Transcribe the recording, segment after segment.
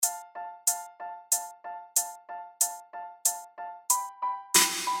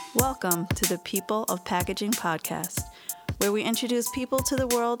Welcome to the People of Packaging podcast, where we introduce people to the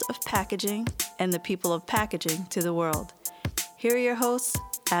world of packaging and the people of packaging to the world. Here are your hosts,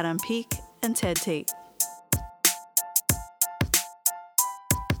 Adam Peak and Ted Tate.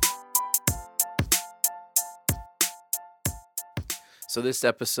 So this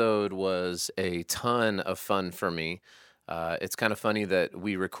episode was a ton of fun for me. It's kind of funny that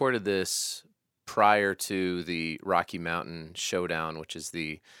we recorded this prior to the Rocky Mountain Showdown, which is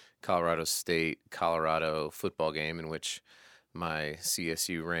the Colorado State-Colorado football game in which my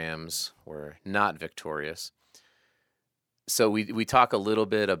CSU Rams were not victorious. So we talk a little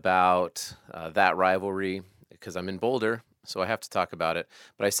bit about that rivalry because I'm in Boulder, so I have to talk about it.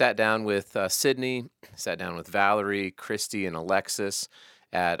 But I sat down with Sydney, sat down with Valerie, Christy, and Alexis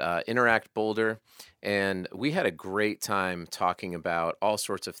at Interact Boulder, and we had a great time talking about all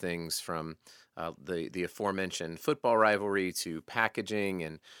sorts of things from the aforementioned football rivalry to packaging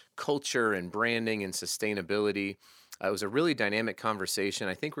and culture and branding and sustainability. It was a really dynamic conversation.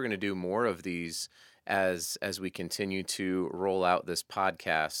 I think we're going to do more of these as we continue to roll out this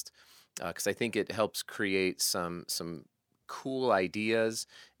podcast because I think it helps create some cool ideas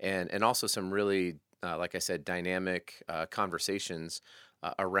and also some really, like I said, dynamic conversations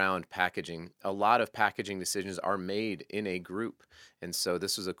around packaging. A lot of packaging decisions are made in a group, and so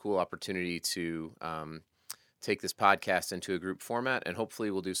this was a cool opportunity to take this podcast into a group format, and hopefully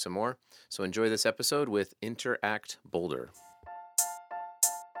we'll do some more. So enjoy this episode with Interact Boulder.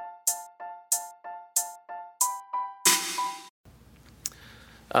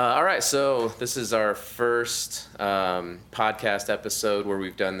 All right, so this is our first podcast episode where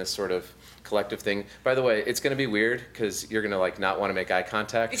we've done this sort of collective thing. By the way, it's going to be weird because you're going to not want to make eye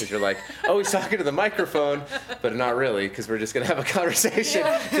contact because you're like, oh, he's talking to the microphone, but not really because we're just going to have a conversation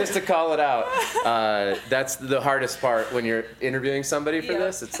just to call it out. That's the hardest part when you're interviewing somebody for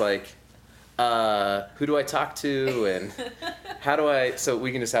this. It's like, who do I talk to and how do I, so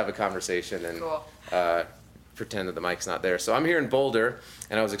we can just have a conversation and pretend that the mic's not there. So I'm here in Boulder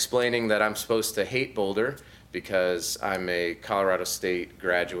and I was explaining that I'm supposed to hate Boulder because I'm a Colorado State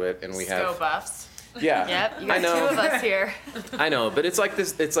graduate and we have... Go Buffs. Yeah. Yep, you got two of us here. I know, but it's like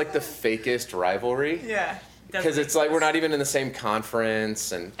this. It's like the fakest rivalry. Yeah. Because it's like we're not even in the same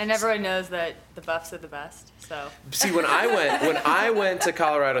conference and everyone knows that the Buffs are the best, so... See, when I went to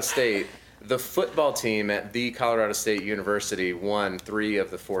Colorado State, the football team at the Colorado State University won 3 of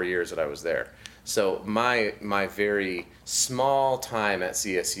the 4 years that I was there. So my very small time at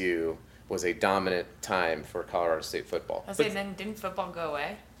CSU was a dominant time for Colorado State football. I was saying, then didn't football go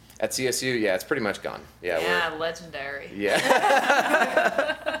away? At CSU, yeah, it's pretty much gone. Yeah, legendary. Yeah.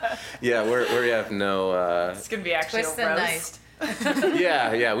 Yeah, we have no... It's going to be actually twist a and roast.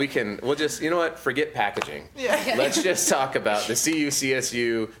 Yeah, we'll just, you know what, forget packaging. Yeah. Let's just talk about the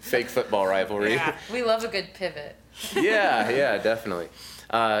CU-CSU fake football rivalry. Yeah. We love a good pivot. Yeah, definitely.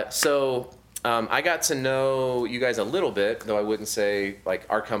 I got to know you guys a little bit, though I wouldn't say like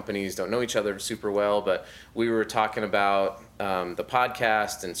our companies don't know each other super well, but we were talking about the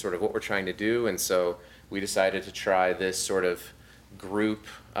podcast and sort of what we're trying to do, and so we decided to try this sort of group,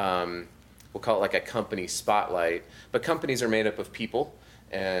 we'll call it like a company spotlight, but companies are made up of people,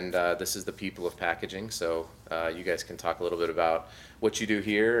 and this is the People of Packaging, so you guys can talk a little bit about what you do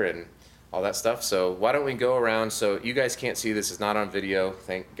here and all that stuff. So why don't we go around, so you guys can't see this, is not on video,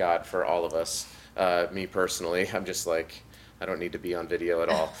 thank God for all of us. Me personally, I'm just like, I don't need to be on video at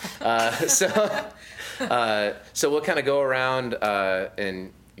all. So we'll kind of go around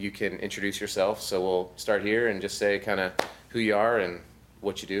and you can introduce yourself. So we'll start here and just say kind of who you are and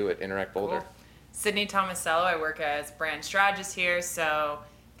what you do at Interact Boulder. Cool. Sydney Tomasello, I work as brand strategist here, so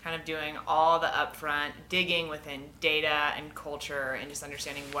kind of doing all the upfront digging within data and culture and just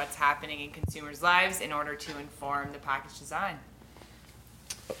understanding what's happening in consumers' lives in order to inform the package design.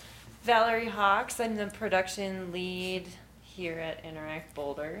 Valerie Hawks, I'm the production lead here at Interact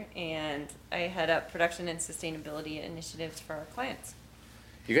Boulder, and I head up production and sustainability initiatives for our clients.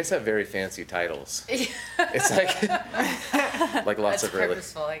 You guys have very fancy titles. It's like lots That's of really...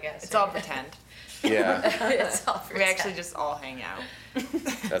 purposeful, I guess. It's all pretend. Yeah, It's all for We actually staff. just all hang out,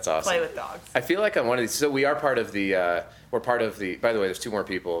 that's awesome. play with dogs. I feel like I'm one of these. So we are part of the. We're part of the. By the way, there's 2 more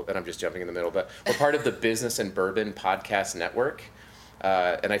people, and I'm just jumping in the middle. But we're part of the Business and Bourbon Podcast Network,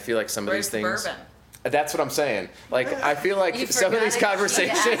 and I feel like some of Where's these the things. bourbon? That's what I'm saying. Like I feel like You some of forgot these it.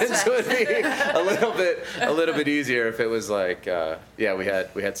 conversations Yes. would be a little bit easier if it was like,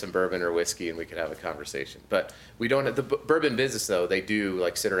 we had some bourbon or whiskey and we could have a conversation. But we don't have the bourbon business though. They do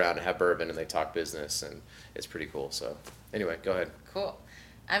like sit around and have bourbon and they talk business and it's pretty cool. So anyway, go ahead. Cool.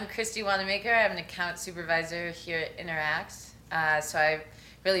 I'm Christy Wanamaker. I'm an account supervisor here at Interact. So I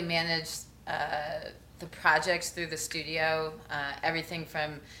really manage the projects through the studio, everything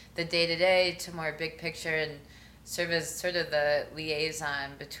from the day-to-day to more big picture, and serve as sort of the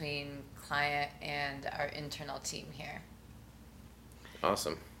liaison between client and our internal team here.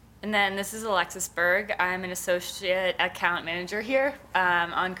 Awesome. And then this is Alexis Berg. I'm an associate account manager here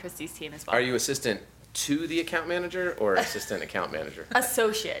on Christy's team as well. Are you assistant to the account manager or assistant account manager?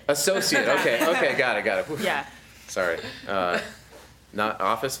 Associate. Associate. Okay, got it. Whew. Yeah. Sorry. Not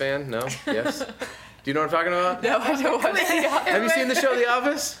Office fan? No? Yes? Do you know what I'm talking about? No, I don't want to. Have you seen the show The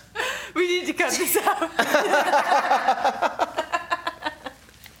Office? We need to cut this out.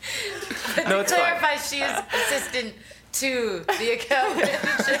 No, it's fine. Clarify, she is assistant to the account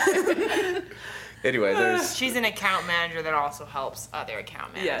manager. Anyway, there's... She's an account manager that also helps other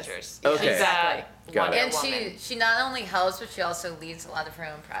account Yes. managers. Okay. She's Exactly. Got it. And woman. she not only helps, but she also leads a lot of her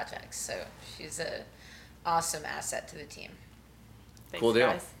own projects. So she's a awesome asset to the team. Thanks, Cool deal.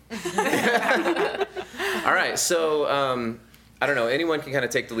 guys. All right, so I don't know. Anyone can kind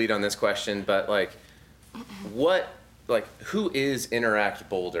of take the lead on this question, but who is Interact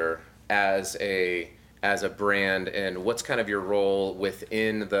Boulder as a brand, and what's kind of your role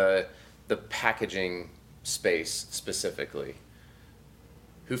within the packaging space specifically?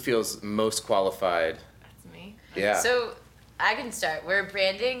 Who feels most qualified? That's me. Yeah. So I can start. We're a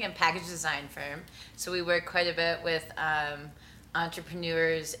branding and package design firm. So we work quite a bit with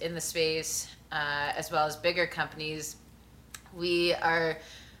entrepreneurs in the space, as well as bigger companies. We are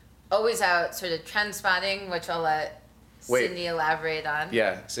always out sort of trend spotting, which I'll let Wait. Sydney elaborate on.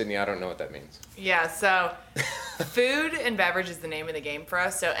 Yeah, Sydney, I don't know what that means. Yeah, so food and beverage is the name of the game for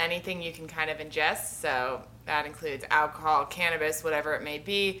us. So anything you can kind of ingest. So that includes alcohol, cannabis, whatever it may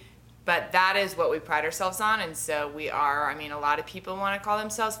be. But that is what we pride ourselves on. And so we are, I mean, a lot of people want to call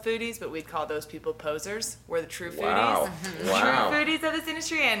themselves foodies, but we'd call those people posers. We're the true foodies. Wow. Wow. True foodies of this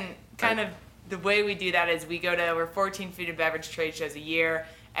industry. And kind of the way we do that is we go to over 14 food and beverage trade shows a year,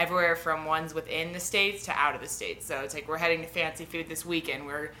 everywhere from ones within the States to out of the States. So it's like we're heading to Fancy Food this weekend.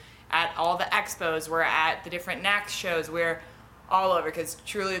 We're at all the expos. We're at the different NACS shows. We're all over because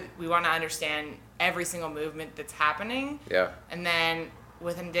truly we want to understand every single movement that's happening. Yeah. And then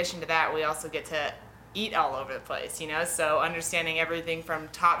with in addition to that, we also get to eat all over the place, you know? So understanding everything from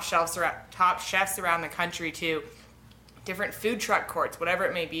top chefs around the country to different food truck courts, whatever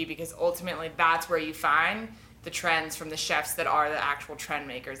it may be, because ultimately that's where you find the trends from the chefs that are the actual trend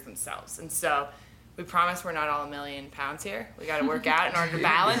makers themselves. And so we promise we're not all 1,000,000 pounds here. We got to work out in order to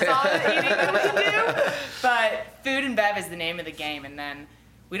balance all the eating that we do. But food and bev is the name of the game. And then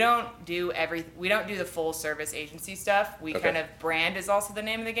we don't do the full service agency stuff. We Okay. kind of brand is also the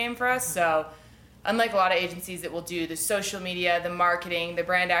name of the game for us. So unlike a lot of agencies that will do the social media, the marketing, the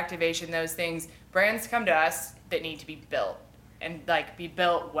brand activation, those things, brands come to us that need to be built and be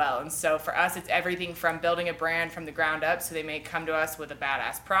built well. And so for us, it's everything from building a brand from the ground up. So they may come to us with a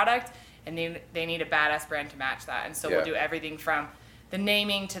badass product and they need a badass brand to match that. And so Yeah. we'll do everything from the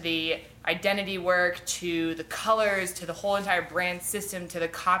naming to the identity work to the colors to the whole entire brand system to the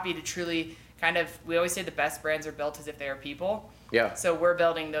copy to truly we always say the best brands are built as if they are people. Yeah. So we're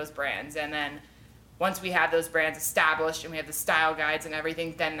building those brands. And then once we have those brands established and we have the style guides and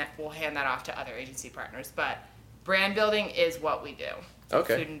everything, then we'll hand that off to other agency partners. But brand building is what we do.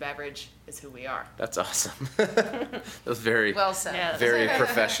 Okay. Food and beverage is who we are. That's awesome. That was very, Well said. Yeah. very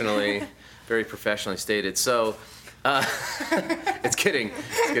professionally stated. So, it's getting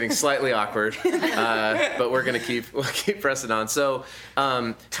slightly awkward, but we'll keep pressing on. So,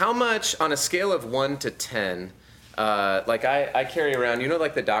 how much on a scale of 1 to 10? I carry around,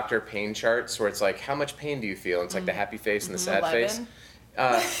 the doctor pain charts where it's like, how much pain do you feel? And it's like the happy face and the sad 11.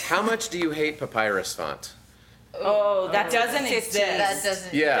 face. How much do you hate papyrus font? Oh, that doesn't 15. exist. That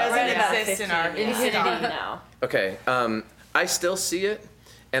doesn't. Yeah. Doesn't Right about exist in our 15. industry. Infinity now. Okay, I still see it,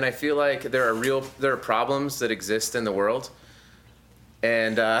 and I feel like there are problems that exist in the world,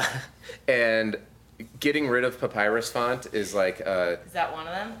 and getting rid of papyrus font is like. Is that one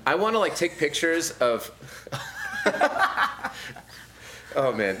of them? I want to take pictures of.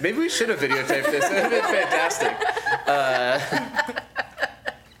 Oh man, maybe we should have videotaped this. It would have been fantastic.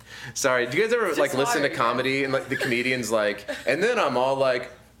 Sorry, do you guys ever listen to comedy and the comedians and then I'm all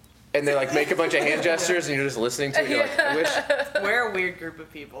and they make a bunch of hand gestures and you're just listening to it. You're like, I wish. We're a weird group of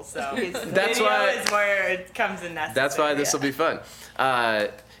people, so That's video why- is where it comes in necessary. That's why this will be fun.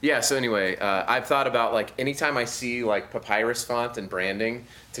 So anyway, I've thought about anytime I see papyrus font and branding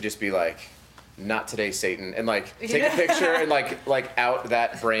to just be not today, Satan, and take a picture and out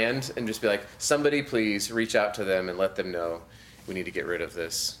that brand and just be somebody please reach out to them and let them know we need to get rid of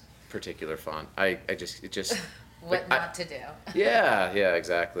this particular font. what not to do. Yeah,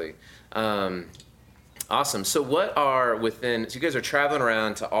 exactly. Awesome. So what are so you guys are traveling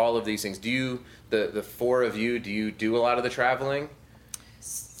around to all of these things. Do you, the four of you, do you do a lot of the traveling?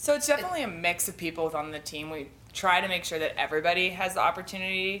 So it's definitely a mix of people on the team. We try to make sure that everybody has the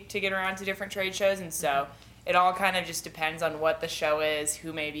opportunity to get around to different trade shows, and so it all kind of just depends on what the show is,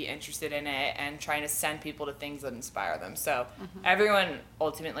 who may be interested in it, and trying to send people to things that inspire them. So everyone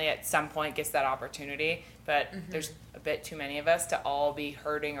ultimately at some point gets that opportunity, but there's a bit too many of us to all be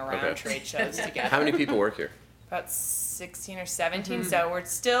herding around trade shows together. How many people work here? About 16 or 17, so we're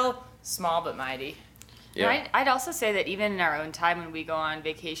still small but mighty. Yeah. And I'd also say that even in our own time when we go on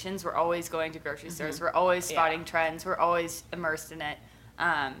vacations, we're always going to grocery stores. We're always spotting trends. We're always immersed in it.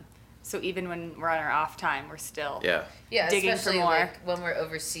 So even when we're on our off time, we're still digging for especially more. like when we're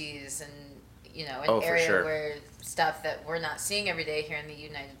overseas and an for area sure. where stuff that we're not seeing every day here in the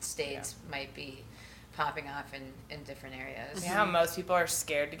United States might be popping off in different areas. You know how most people are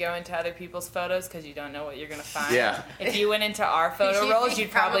scared to go into other people's photos because you don't know what you're going to find? Yeah. If you went into our photo You'd rolls, be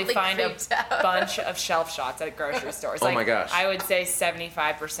you'd probably probably find a creeped out. bunch of shelf shots at grocery stores. Oh my gosh. I would say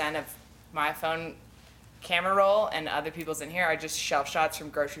 75% of my phone camera roll and other people's in here are just shelf shots from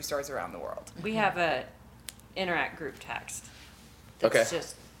grocery stores around the world. We have a Interact group text that's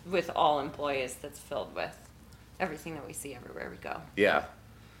just with all employees, that's filled with everything that we see everywhere we go. Yeah.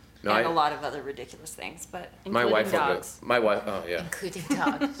 No, And a lot of other ridiculous things, but my including wife will go. dogs. My wife. Oh yeah. Including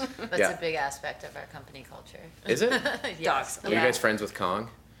dogs. That's Yeah. a big aspect of our company culture. Is it? Yes. Are you guys friends with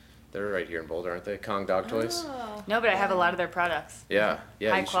Kong? They're right here in Boulder, aren't they? Kong Dog Toys. No, but I have a lot of their products. Yeah. Yeah.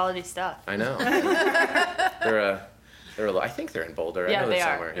 High you should- quality stuff. I know. I think they're in Boulder. I Yeah, know they they're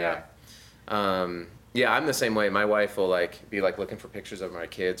are. somewhere. They Yeah, I'm the same way. My wife will be looking for pictures of my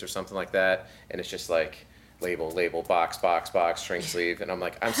kids or something like that, and it's just like label, box, shrink sleeve, and I'm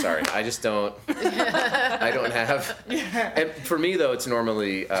like, I'm sorry, I just don't. I don't have. And for me though, it's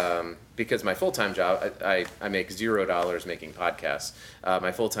normally because my full-time job, I make $0 making podcasts.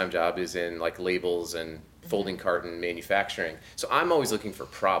 My full-time job is in like labels and folding carton manufacturing, so I'm always looking for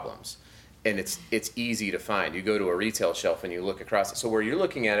problems. And it's easy to find. You go to a retail shelf and you look across it. So where you're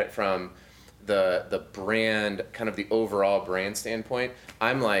looking at it from the brand, kind of the overall brand standpoint,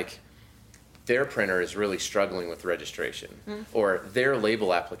 I'm like, their printer is really struggling with registration, or their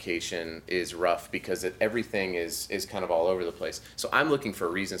label application is rough because everything is kind of all over the place. So I'm looking for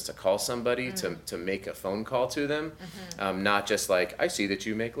reasons to call somebody to make a phone call to them, not just like, I see that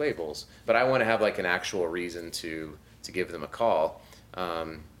you make labels, but I want to have like an actual reason to give them a call.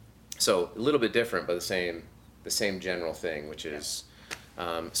 So a little bit different, but the same general thing, which is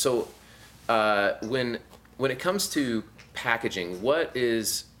when it comes to packaging, what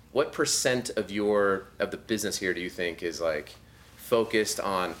percent of the business here do you think is like focused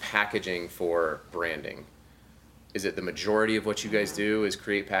on packaging for branding? Is it the majority of what you guys do is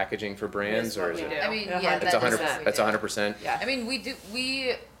create packaging for brands, or is it? I mean, Yeah, yeah, That's that is 100%. what we That's do. 100%. Yeah. I mean,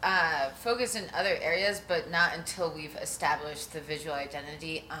 we focus in other areas, but not until we've established the visual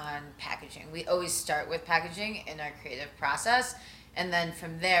identity on packaging. We always start with packaging in our creative process, and then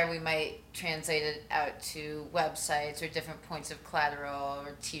from there we might translate it out to websites or different points of collateral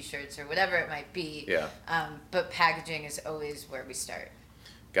or T-shirts or whatever it might be. Yeah. But packaging is always where we start.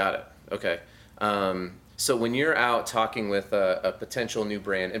 Got it. Okay. So when you're out talking with a potential new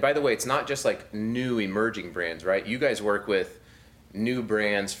brand, and by the way, it's not just like new emerging brands, right? You guys work with new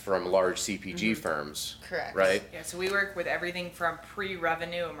brands from large CPG firms. Correct. Right? Yeah, so we work with everything from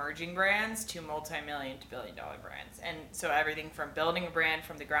pre-revenue emerging brands to multi-million to billion-dollar brands. And so everything from building a brand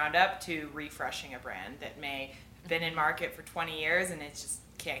from the ground up to refreshing a brand that may have been in market for 20 years and it just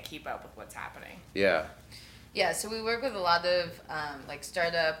can't keep up with what's happening. Yeah. Yeah, so we work with a lot of like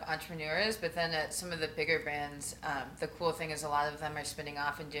startup entrepreneurs, but then at some of the bigger brands, the cool thing is a lot of them are spinning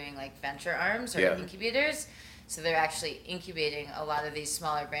off and doing like venture arms or Yeah. incubators. So they're actually incubating a lot of these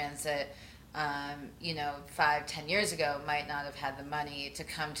smaller brands that, 5-10 years ago might not have had the money to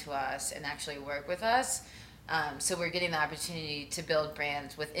come to us and actually work with us. So we're getting the opportunity to build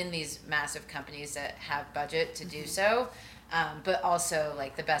brands within these massive companies that have budget to do so. But also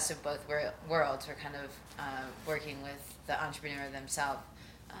like the best of both worlds. We're kind of working with the entrepreneur themselves,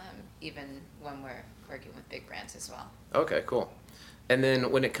 even when we're working with big brands as well. Okay, cool. And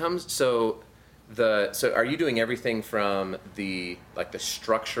then when it comes, so are you doing everything from the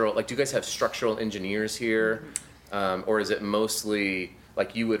structural, like do you guys have structural engineers here? Or is it mostly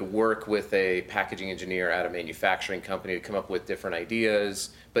like you would work with a packaging engineer at a manufacturing company to come up with different ideas,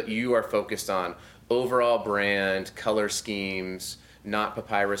 but you are focused on overall brand, color schemes, not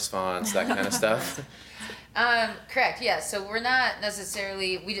papyrus fonts, that kind of stuff? Correct. Yeah. So we're not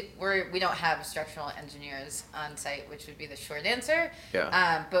necessarily we don't have structural engineers on site, which would be the short answer.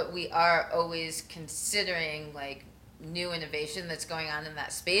 Yeah. But we are always considering like new innovation that's going on in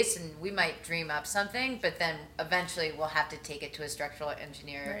that space, and we might dream up something, but then eventually we'll have to take it to a structural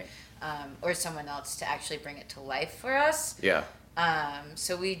engineer or someone else to actually bring it to life for us. Yeah.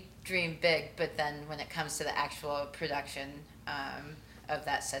 So we dream big, but then when it comes to the actual production of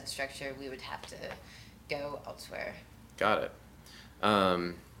that said structure, we would have to go elsewhere. Got it.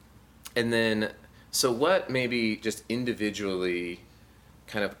 And then, so what maybe just individually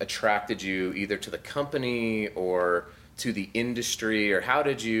kind of attracted you either to the company or to the industry, or how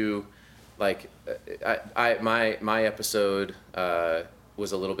did you, like, my episode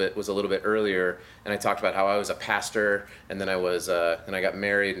was a little bit earlier, and I talked about how I was a pastor, and then I got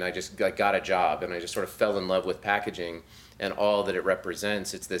married, and I just got a job, and I just sort of fell in love with packaging and all that it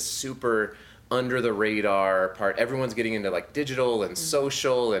represents. It's this super under the radar part. Everyone's getting into like digital and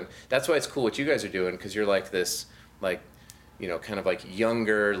social, and that's why it's cool what you guys are doing, because you're like this, like, you know, kind of like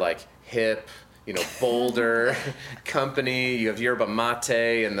younger, like hip, you know, bolder company. You have yerba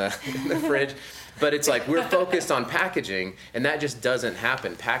mate in the fridge, but it's like we're focused on packaging, and that just doesn't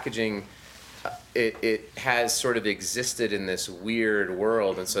happen. Packaging, it has sort of existed in this weird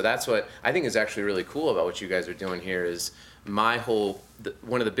world, and so that's what I think is actually really cool about what you guys are doing here. Is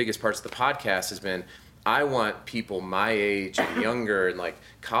one of the biggest parts of the podcast has been, I want people my age and younger, and like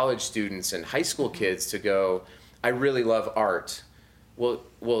college students and high school kids to go, I really love art.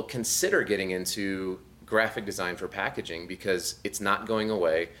 Well, consider getting into graphic design for packaging, because it's not going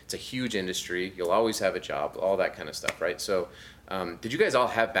away. It's a huge industry. You'll always have a job, all that kind of stuff, right? So did you guys all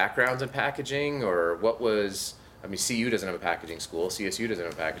have backgrounds in packaging, or what was, I mean, CU doesn't have a packaging school, CSU doesn't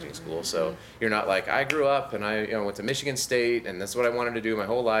have a packaging school, so you're not like, I grew up and I went to Michigan State and that's what I wanted to do my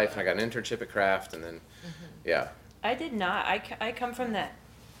whole life, and I got an internship at Kraft, and then, yeah. I did not. I come from the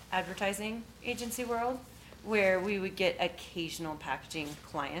advertising agency world, where we would get occasional packaging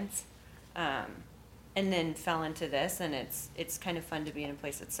clients, and then fell into this, and it's kind of fun to be in a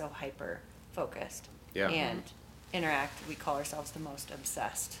place that's so hyper focused. Yeah. And Interact, we call ourselves the most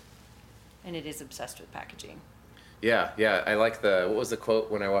obsessed, and it is obsessed with packaging. Yeah, I like what was the quote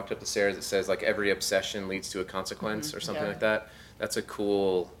when I walked up the stairs? It says like every obsession leads to a consequence, or something like that. That's a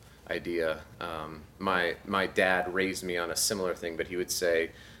cool idea. My dad raised me on a similar thing, but he would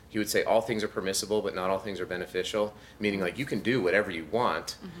say all things are permissible, but not all things are beneficial, meaning like you can do whatever you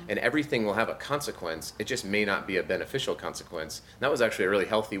want, and everything will have a consequence. It just may not be a beneficial consequence. And that was actually a really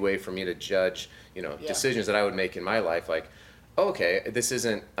healthy way for me to judge, decisions that I would make in my life. Like, okay,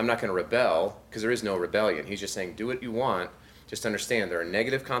 I'm not going to rebel, because there is no rebellion. He's just saying, do what you want. Just understand there are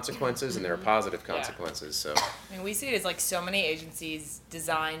negative consequences and there are positive consequences. So, I mean, we see it as like so many agencies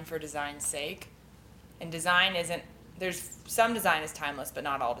design for design's sake, and design isn't. There's some design is timeless, but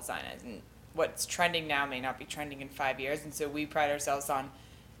not all design is. And what's trending now may not be trending in 5 years. And so we pride ourselves on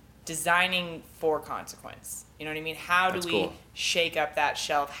designing for consequence. You know what I mean? How do we shake up that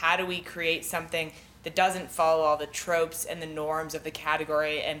shelf? How do we create something that doesn't follow all the tropes and the norms of the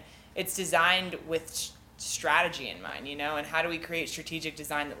category? And it's designed with strategy in mind, and how do we create strategic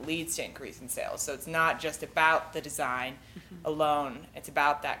design that leads to increase in sales? So it's not just about the design alone. It's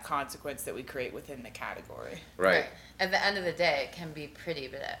about that consequence that we create within the category. Right. At the end of the day, it can be pretty,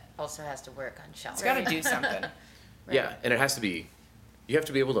 but it also has to work on shelf. It's got to do something. Yeah, and it has to be, you have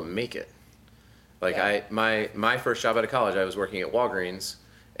to be able to make it. Like my first job out of college, I was working at Walgreens,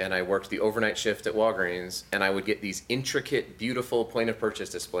 and I worked the overnight shift at Walgreens, and I would get these intricate, beautiful point of purchase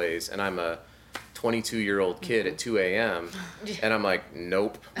displays, and I'm a 22-year-old kid at 2 a.m. and I'm like,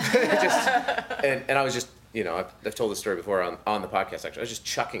 nope. and I was just, I've told this story before on the podcast, actually. I was just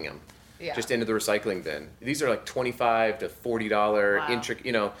chucking them just into the recycling bin. These are like $25 to $40 intricate,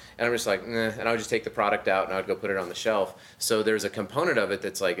 and I'm just like, nah, and I would just take the product out and I would go put it on the shelf. So there's a component of it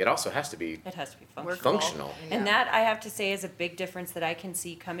that's like, it also has to be functional. Yeah. And that, I have to say, is a big difference that I can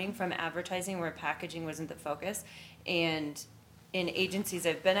see coming from advertising, where packaging wasn't the focus. And in agencies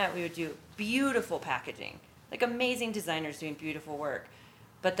I've been at, we would do beautiful packaging, like amazing designers doing beautiful work,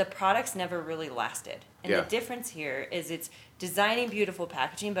 but the products never really lasted. And the difference here is it's designing beautiful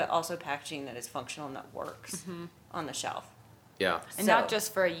packaging, but also packaging that is functional and that works on the shelf. Yeah. And not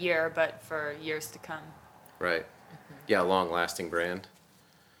just for a year, but for years to come. Right. Yeah, long-lasting brand.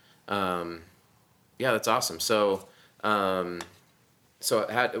 Yeah, that's awesome. So, how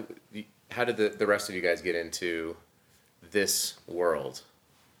did the rest of you guys get into this world?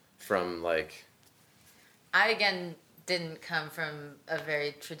 From like, I again didn't come from a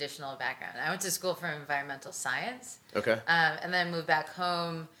very traditional background. I went to school for environmental science. Okay. And then moved back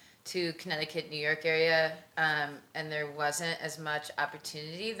home to Connecticut, New York area, and there wasn't as much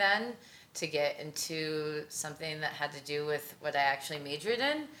opportunity then to get into something that had to do with what I actually majored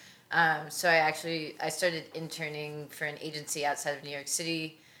in. So I started interning for an agency outside of New York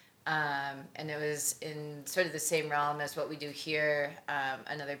City, and it was in sort of the same realm as what we do here,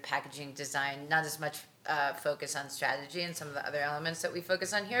 another packaging design, not as much focus on strategy and some of the other elements that we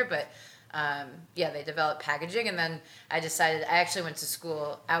focus on here, but they developed packaging. And then I actually went to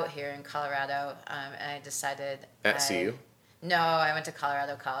school out here in Colorado, and I decided... At CU? No, I went to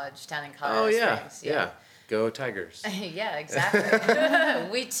Colorado College down in Colorado Springs. Yeah. Go Tigers. Yeah, exactly.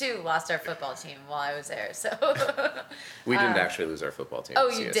 We too lost our football team while I was there. So we didn't actually lose our football team. Oh,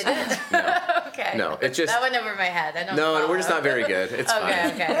 you didn't? No. Okay. No, it just that went over my head. I don't. No, we're just not very good. It's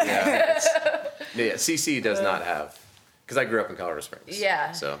fine. Okay. Yeah, CC does not have, because I grew up in Colorado Springs.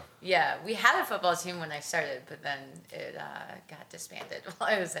 Yeah. So. Yeah, we had a football team when I started, but then it got disbanded while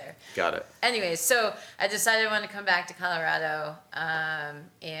I was there. Got it. Anyway, so I decided I wanted to come back to Colorado,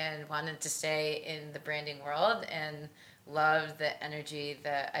 and wanted to stay in the branding world, and loved the energy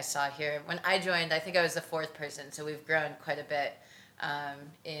that I saw here. When I joined, I think I was the fourth person, so we've grown quite a bit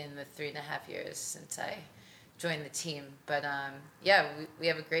in the 3.5 years since I joined the team. But we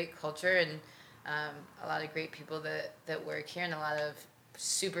have a great culture and a lot of great people that work here, and a lot of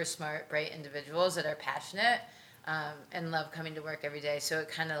super smart, bright individuals that are passionate and love coming to work every day. So it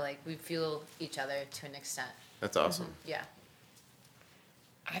kind of like we fuel each other to an extent. That's awesome. Mm-hmm. Yeah.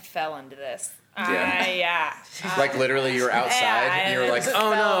 I fell into this. Yeah. Like literally you were outside and you were like,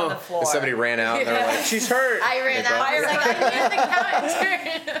 oh no. And somebody ran out and they're like, she's hurt. I ran out. I was like, I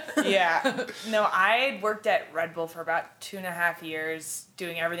need the count. Yeah. No, I worked at Red Bull for about 2.5 years,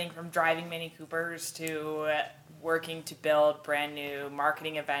 doing everything from driving Mini Coopers to working to build brand new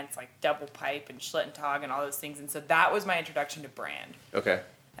marketing events like Double Pipe and Schlittentag and all those things. And so that was my introduction to brand. Okay.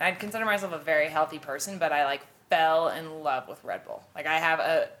 And I'd consider myself a very healthy person, but I fell in love with Red Bull. I have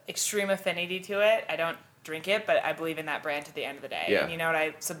a extreme affinity to it. I don't drink it, but I believe in that brand to the end of the day. Yeah. And you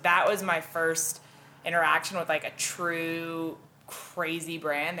know so that was my first interaction with a true crazy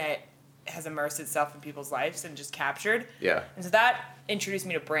brand that has immersed itself in people's lives and just captured. Yeah. And so that introduced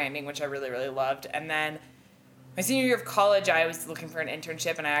me to branding, which I really, really loved. And then my senior year of college, I was looking for an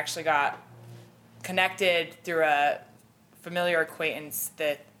internship, and I actually got connected through a familiar acquaintance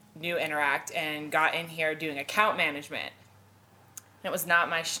that knew Interact, and got in here doing account management. And it was not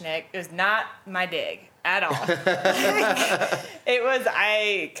my schnick. It was not my dig at all. It was,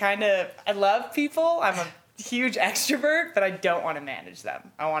 I love people. I'm a huge extrovert, but I don't want to manage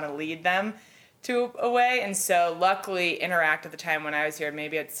them. I want to lead them to a way. And so luckily Interact at the time when I was here,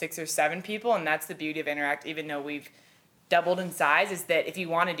 maybe had 6 or 7 people. And that's the beauty of Interact, even though we've doubled in size, is that if you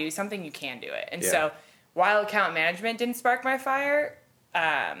want to do something, you can do it. And so while account management didn't spark my fire,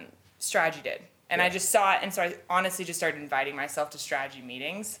 strategy did. And I just saw it, and so I honestly just started inviting myself to strategy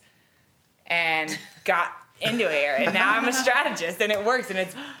meetings and got into it. And now I'm a strategist, and it works, and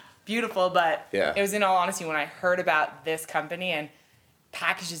it's beautiful. But it was, in all honesty, when I heard about this company and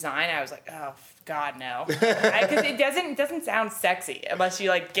package design, I was like, oh, God, no. Because it doesn't sound sexy unless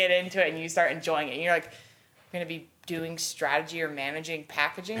you get into it and you start enjoying it. And you're like, I'm going to be doing strategy or managing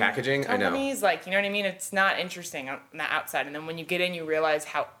packaging companies. I know. You know what I mean? It's not interesting on the outside. And then when you get in, you realize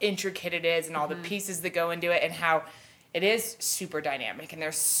how intricate it is and all the pieces that go into it, and how it is super dynamic. And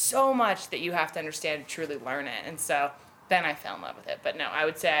there's so much that you have to understand to truly learn it. And so then I fell in love with it. But no, I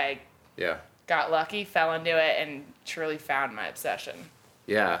would say I got lucky, fell into it, and truly found my obsession.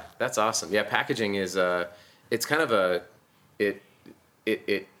 Yeah, that's awesome. Yeah, packaging is it's kind of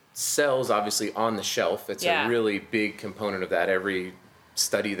it sells obviously on the shelf. It's a really big component of that. Every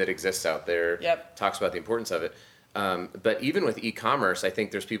study that exists out there talks about the importance of it. But even with e-commerce, I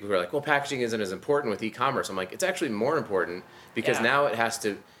think there's people who are like, well, packaging isn't as important with e-commerce. I'm like, it's actually more important because now it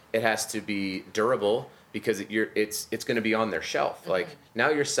has to be durable, because it's going to be on their shelf. Like now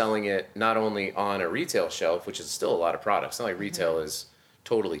you're selling it not only on a retail shelf, which is still a lot of products. It's not like retail is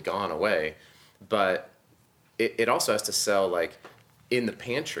totally gone away, but it also has to sell in the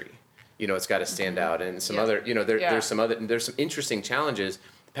pantry. It's got to stand out, and some other, there's some interesting challenges.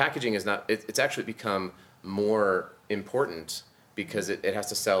 Packaging is not, it's actually become more important because it has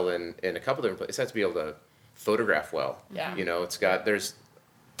to sell in a couple different places. It has to be able to photograph well. Yeah. There's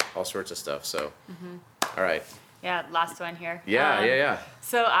all sorts of stuff. So, all right. Yeah, last one here. Yeah.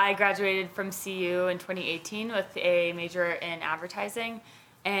 So I graduated from CU in 2018 with a major in advertising,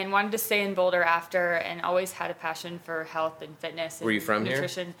 and wanted to stay in Boulder after, and always had a passion for health and fitness and Were you from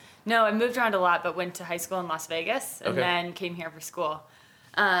nutrition. here? No, I moved around a lot, but went to high school in Las Vegas, and then came here for school,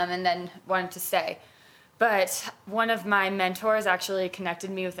 and then wanted to stay. But one of my mentors actually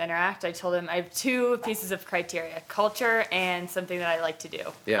connected me with Interact. I told him I have 2 pieces of criteria, culture and something that I like to do.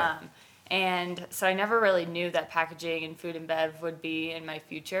 Yeah. And so I never really knew that packaging and food and bev would be in my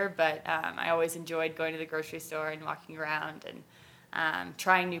future, but I always enjoyed going to the grocery store and walking around and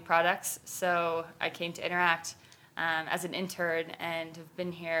trying new products. So I came to Interact as an intern and have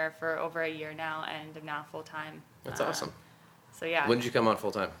been here for over a year now and am now full-time. That's awesome. So yeah. When did you come on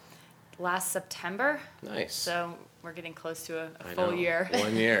full-time? Last September. Nice. So we're getting close to a full year.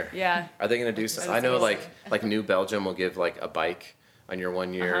 1 year. Yeah. Are they going to do something? I know like New Belgium will give like a bike on your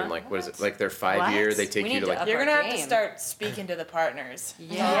 1 year and like what is it like their 5 year they take you to like you're gonna have to start speaking to the partners.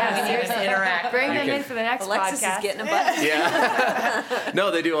 Yeah. We need to interact. Bring them in for the next Alexis podcast. is getting a bike. Yeah.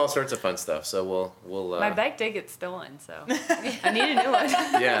 No, they do all sorts of fun stuff. So we'll My bike did get stolen, so I need a new one.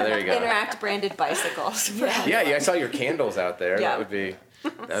 Yeah, there you go. Interact branded bicycles. Yeah, I saw your candles out there. Yeah.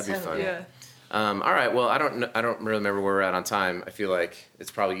 That'd be fun. Yeah. All right. Well, I don't really remember where we're at on time. I feel like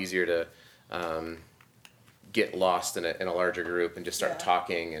it's probably easier to get lost in a larger group and just start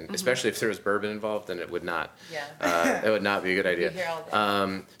talking, and especially if there was bourbon involved, then it would not. Yeah. It would not be a good idea. Be here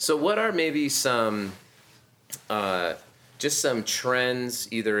all day. So, what are maybe some just some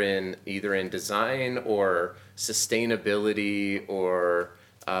trends either in design or sustainability or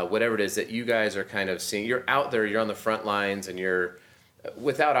whatever it is that you guys are kind of seeing? You're out there, you're on the front lines, and you're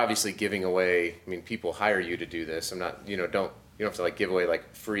without obviously giving away. I mean, people hire you to do this. I'm not, you don't have to like give away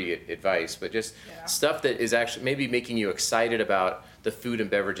like free advice, but just stuff that is actually maybe making you excited about the food and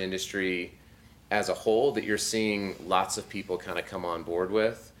beverage industry as a whole that you're seeing lots of people kind of come on board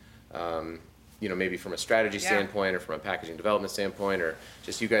with. Maybe from a strategy standpoint or from a packaging development standpoint, or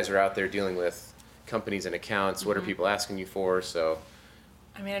just you guys are out there dealing with companies and accounts. What are people asking you for? So,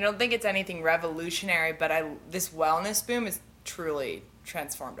 I mean, I don't think it's anything revolutionary, but this wellness boom has truly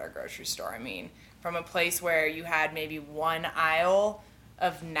transformed our grocery store. I mean, from a place where you had maybe one aisle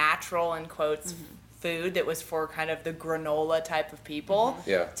of natural, in quotes, food that was for kind of the granola type of people,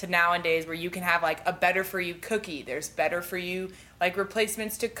 to nowadays where you can have like a better for you cookie, there's better for you like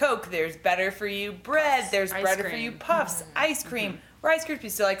replacements to Coke, there's better for you bread, there's better for you puffs, ice cream, Rice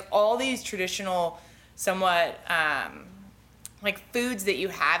Krispies. So like all these traditional, somewhat like foods that you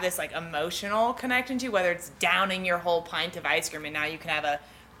have this like emotional connection to, whether it's downing your whole pint of ice cream and now you can have a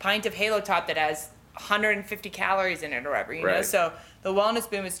pint of Halo Top that has 150 calories in it or whatever, you know? So the wellness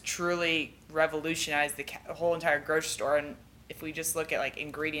boom has truly revolutionized the whole entire grocery store. And if we just look at like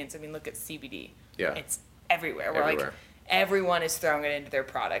ingredients, I mean, look at CBD. Yeah. It's everywhere. We're like, everyone is throwing it into their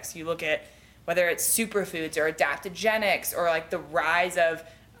products. You look at whether it's superfoods or adaptogenics or like the rise of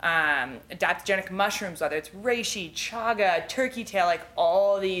adaptogenic mushrooms, whether it's reishi, chaga, turkey tail, like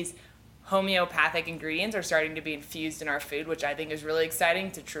all these homeopathic ingredients are starting to be infused in our food, which I think is really exciting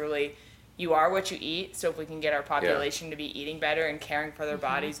to truly, you are what you eat. So if we can get our population to be eating better and caring for their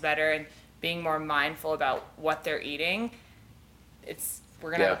bodies better and being more mindful about what they're eating, we're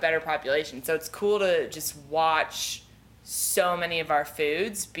going to have a better population. So it's cool to just watch so many of our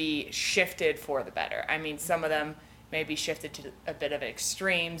foods be shifted for the better. I mean, some of them may be shifted to a bit of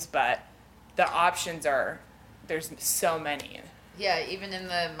extremes, but the options there's so many. Yeah, even in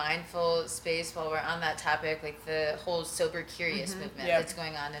the mindful space, while we're on that topic, like the whole sober curious movement that's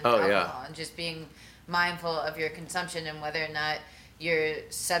going on in alcohol, and just being mindful of your consumption and whether or not you're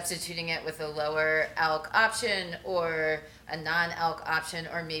substituting it with a lower alc option or a non-alc option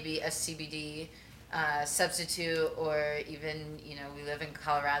or maybe a CBD substitute, or even, we live in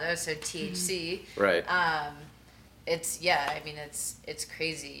Colorado, so THC. Right. It's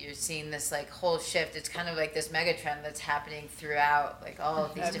crazy. You're seeing this like whole shift. It's kind of like this mega trend that's happening throughout like all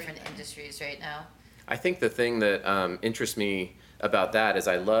of these different industries right now. I think the thing that interests me about that is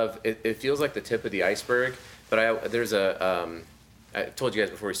I love it. It feels like the tip of the iceberg, but I told you guys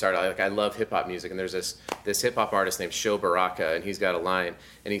before we started, I love hip hop music, and there's this hip hop artist named Sho Baraka, and he's got a line,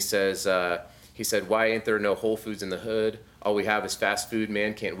 and he said, "Why ain't there no Whole Foods in the hood? All we have is fast food,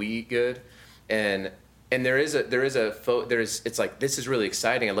 man. Can't we eat good?" And it's like, this is really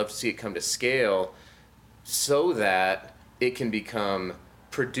exciting. I'd love to see it come to scale so that it can become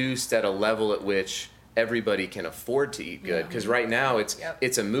produced at a level at which everybody can afford to eat good. Because right now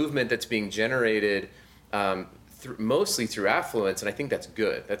it's a movement that's being generated mostly through affluence, and I think that's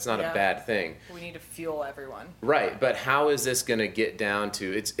good. That's not a bad thing. We need to fuel everyone. Right, but how is this going to get down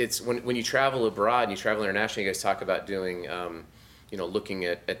to, it's when you travel abroad and you travel internationally, you guys talk about doing looking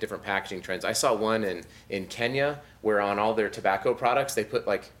at different packaging trends. I saw one in Kenya where on all their tobacco products they put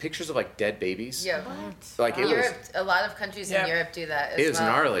like pictures of like dead babies. Yeah. Like Europe, a lot of countries in Europe do that as well. It was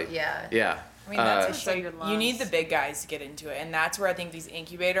gnarly. Yeah. Yeah. I mean, that's a show your you need the big guys to get into it, and that's where I think these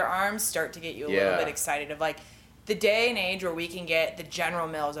incubator arms start to get you a little bit excited of like the day and age where we can get the General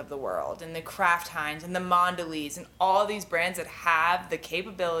Mills of the world and the Kraft Heinz and the Mondelez and all these brands that have the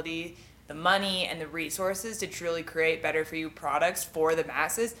capability, the money, and the resources to truly create better for you products for the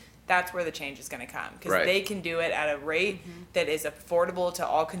masses. That's where the change is going to come, because they can do it at a rate that is affordable to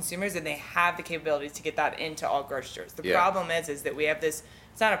all consumers, and they have the capabilities to get that into all grocery stores. The problem is that we have this,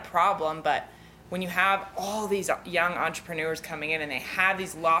 it's not a problem, but when you have all these young entrepreneurs coming in and they have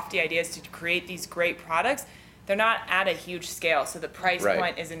these lofty ideas to create these great products, they're not at a huge scale, so the price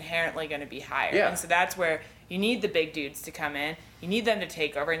point is inherently going to be higher. And so that's where you need the big dudes to come in. You need them to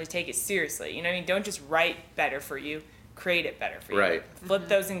take over and to take it seriously. You know what I mean? Don't just write better for you. Create it better for you. Flip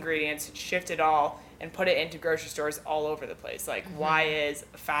those ingredients, shift it all, and put it into grocery stores all over the place. Like, why is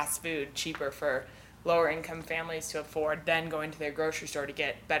fast food cheaper for lower income families to afford than going to their grocery store to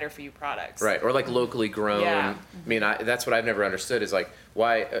get better for you products? Right, or like locally grown. Yeah. I mean, that's what I've never understood is like,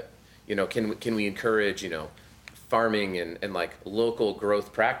 why, can we encourage, farming and like local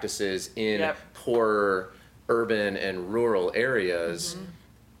growth practices in poorer urban and rural areas.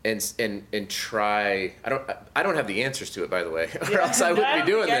 And try. I don't have the answers to it, by the way, or else I wouldn't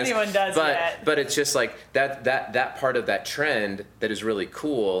be doing this. Anyone does that. But it's just like that part of that trend that is really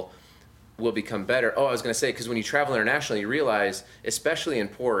cool will become better. Oh, I was going to say, because when you travel internationally, you realize, especially in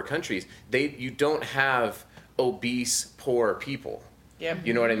poorer countries, you don't have obese poor people.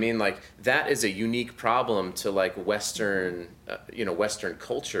 You know what I mean? Like that is a unique problem to like Western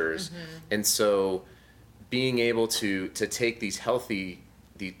cultures, and so being able to take these healthy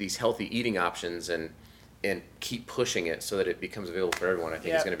eating options and keep pushing it so that it becomes available for everyone, I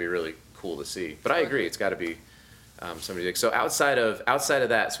think is going to be really cool to see. But I agree, it's got to be somebody big. So outside of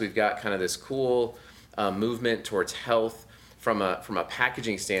that, so we've got kind of this cool movement towards health from a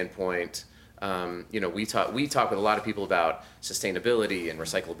packaging standpoint. We talk with a lot of people about sustainability and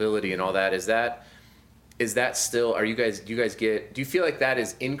recyclability and all that. Is that still? Do you feel like that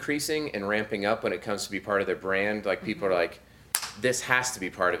is increasing and ramping up when it comes to be part of their brand? Like people are like, this has to be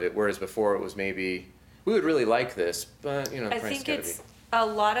part of it, whereas before it was maybe we would really like this, but the I price think it's a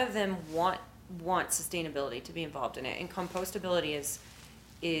lot of them want sustainability to be involved in it, and compostability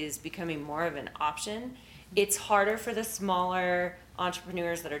is becoming more of an option. It's harder for the smaller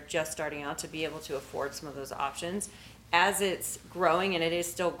entrepreneurs that are just starting out to be able to afford some of those options. As it's growing, and it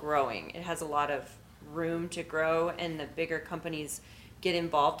is still growing, it has a lot of room to grow, and the bigger companies get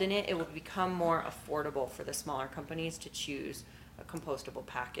involved in it, it will become more affordable for the smaller companies to choose a compostable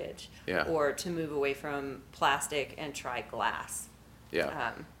package or to move away from plastic and try glass.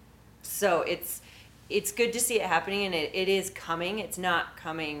 So it's good to see it happening, and it is coming. It's not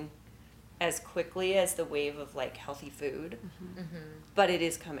coming as quickly as the wave of like healthy food, but it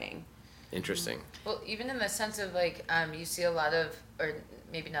is coming. Interesting. Well, even in the sense of like you see a lot of, or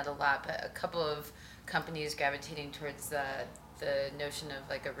maybe not a lot, but a couple of companies gravitating towards the notion of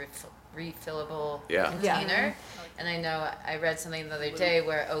like a refillable container. And I know I read something the other day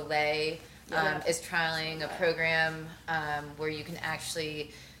where Olay is trialing a program where you can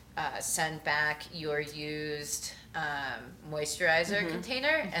actually send back your used moisturizer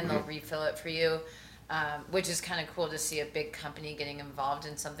container and they'll refill it for you, which is kind of cool to see a big company getting involved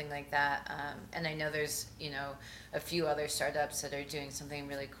in something like that. And I know there's a few other startups that are doing something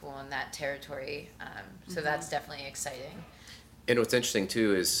really cool in that territory. So that's definitely exciting. And what's interesting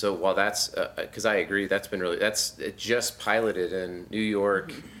too is, so while that's, because I agree, it just piloted in New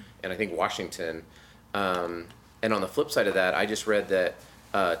York and I think Washington. And on the flip side of that, I just read that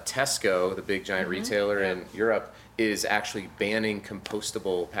Tesco, the big giant retailer in Europe, is actually banning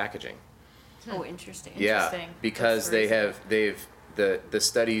compostable packaging. Oh, interesting. Yeah, because the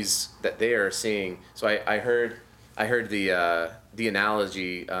studies that they are seeing. So I heard the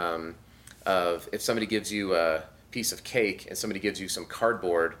analogy of if somebody gives you a piece of cake and somebody gives you some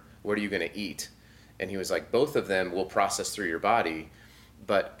cardboard, what are you going to eat? And he was like, both of them will process through your body,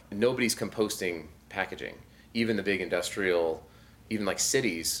 but nobody's composting packaging. Even the big industrial, even like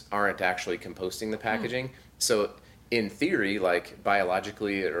cities aren't actually composting the packaging. So in theory, like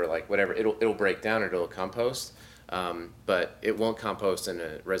biologically or like whatever, it'll break down and it'll compost, but it won't compost in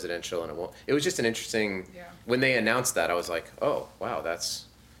a residential, and it was just an interesting, when they announced that, I was like, oh, wow, that's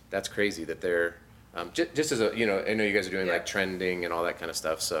crazy that they're, just as a, I know you guys are doing like trending and all that kind of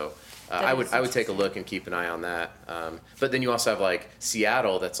stuff. So I would take a look and keep an eye on that. But then you also have like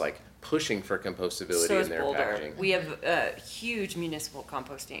Seattle that's like pushing for compostability in their packaging. We have huge municipal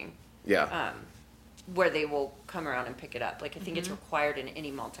composting. Yeah. Where they will come around and pick it up. Like I think it's required in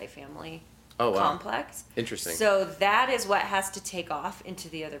any multifamily complex. Interesting. So that is what has to take off into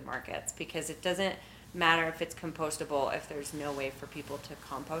the other markets, because it doesn't matter if it's compostable if there's no way for people to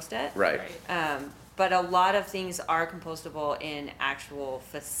compost it. Right. But a lot of things are compostable in actual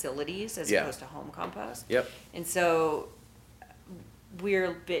facilities as opposed to home compost. Yep. And so we're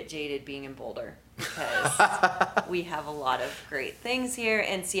a bit jaded being in Boulder because we have a lot of great things here,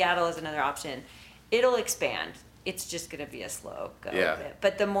 and Seattle is another option. It'll expand. It's just going to be a slow go of it.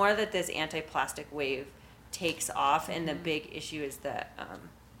 But the more that this anti-plastic wave takes off, and the big issue is the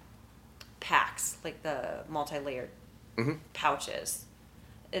packs, like the multi-layered pouches,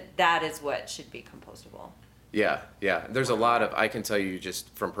 that is what should be compostable. Yeah. There's a lot of, I can tell you just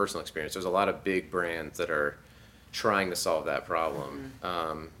from personal experience, there's a lot of big brands that are trying to solve that problem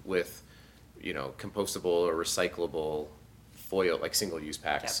with, compostable or recyclable foil, like single-use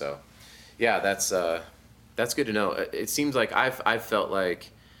packs. Yep. So, yeah, that's good to know. It seems like I've felt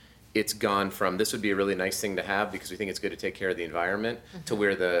like it's gone from this would be a really nice thing to have because we think it's good to take care of the environment to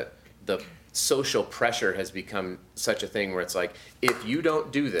where the social pressure has become such a thing where it's like, if you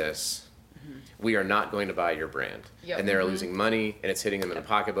don't do this, we are not going to buy your brand. Yep. And they're losing money, and it's hitting them in the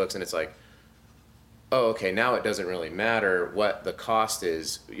pocketbooks, and it's like, oh, okay, now it doesn't really matter what the cost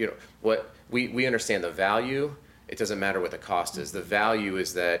is. What we understand the value. It doesn't matter what the cost is. The value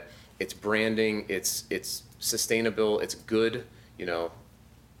is that it's branding, it's sustainable, it's good,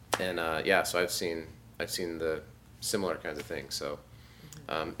 and so I've seen the similar kinds of things. So,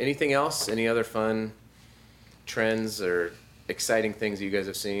 anything else? Any other fun trends or exciting things that you guys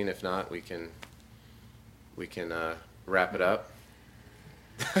have seen? If not, we can wrap it up.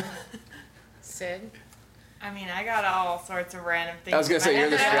 Sid? I mean, I got all sorts of random things. I was gonna say you're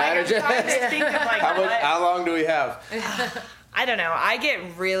the strategist. How long do we have? I don't know. I get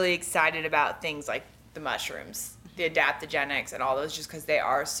really excited about things like the mushrooms, the adaptogenics, and all those, just because they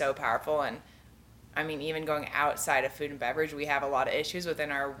are so powerful. And I mean, even going outside of food and beverage, we have a lot of issues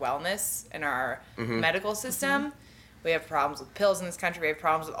within our wellness and our medical system. We have problems with pills in this country. We have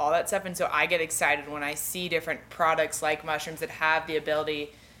problems with all that stuff. And so I get excited when I see different products like mushrooms that have the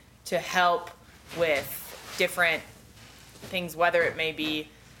ability to help with different things, whether it may be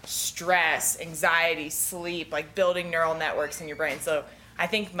stress, anxiety, sleep, like building neural networks in your brain. So I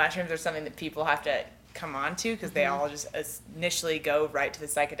think mushrooms are something that people have to come on to because they all just initially go right to the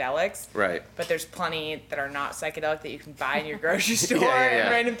psychedelics. Right. But there's plenty that are not psychedelic that you can buy in your grocery store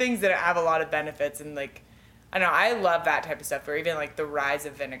and random things that have a lot of benefits. And like, I don't know, I love that type of stuff. Or even like the rise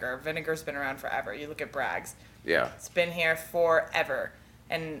of vinegar. Vinegar's been around forever. You look at Bragg's. Yeah. It's been here forever.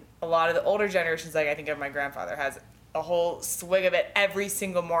 And a lot of the older generations, like I think of my grandfather, has a whole swig of it every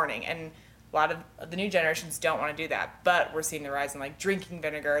single morning. And a lot of the new generations don't want to do that. But we're seeing the rise in like drinking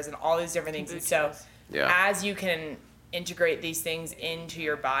vinegars and all these different things. And so as you can integrate these things into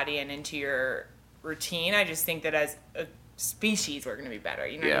your body and into your routine, I just think that as a species, we're going to be better.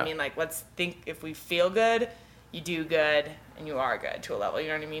 You know what I mean? Like, let's think if we feel good, you do good, and you are good to a level. You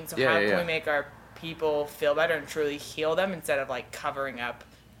know what I mean? So how can we make our people feel better and truly heal them instead of like covering up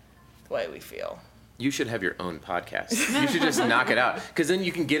the way we feel? You should have your own podcast. You should just knock it out, because then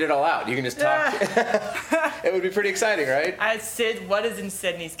you can get it all out. You can just talk. It would be pretty exciting, right? What is in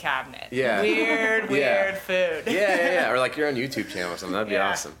Sydney's cabinet? Yeah. Weird food. Yeah. Or like your own YouTube channel or something. That'd be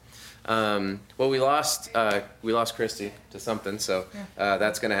awesome. Well, we lost Christy to something, so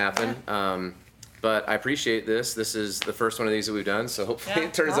that's going to happen. But I appreciate this. This is the first one of these that we've done, so hopefully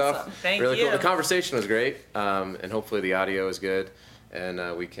it turns out really cool. The conversation was great, and hopefully the audio is good,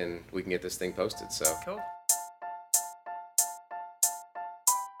 and we can get this thing posted. So cool.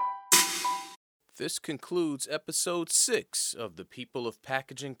 This concludes episode 6 of the People of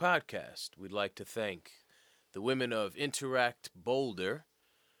Packaging podcast. We'd like to thank the women of Interact Boulder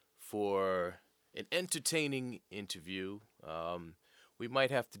for an entertaining interview. We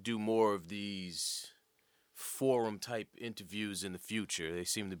might have to do more of these forum-type interviews in the future. They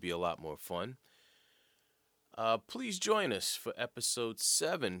seem to be a lot more fun. Please join us for episode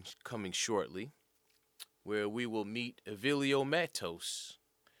 7 coming shortly, where we will meet Evilio Matos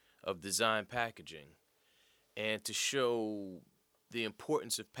of Design Packaging, and to show the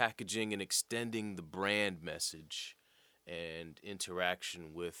importance of packaging and extending the brand message and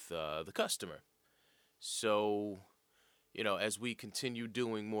interaction with the customer. So, as we continue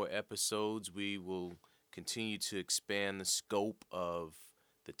doing more episodes, we will continue to expand the scope of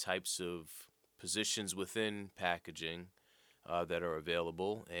the types of positions within packaging that are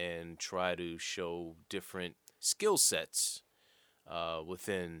available, and try to show different skill sets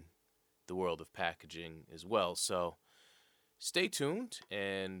within the world of packaging as well. So stay tuned,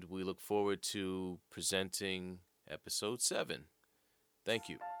 and we look forward to presenting episode 7. Thank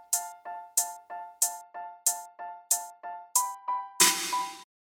you.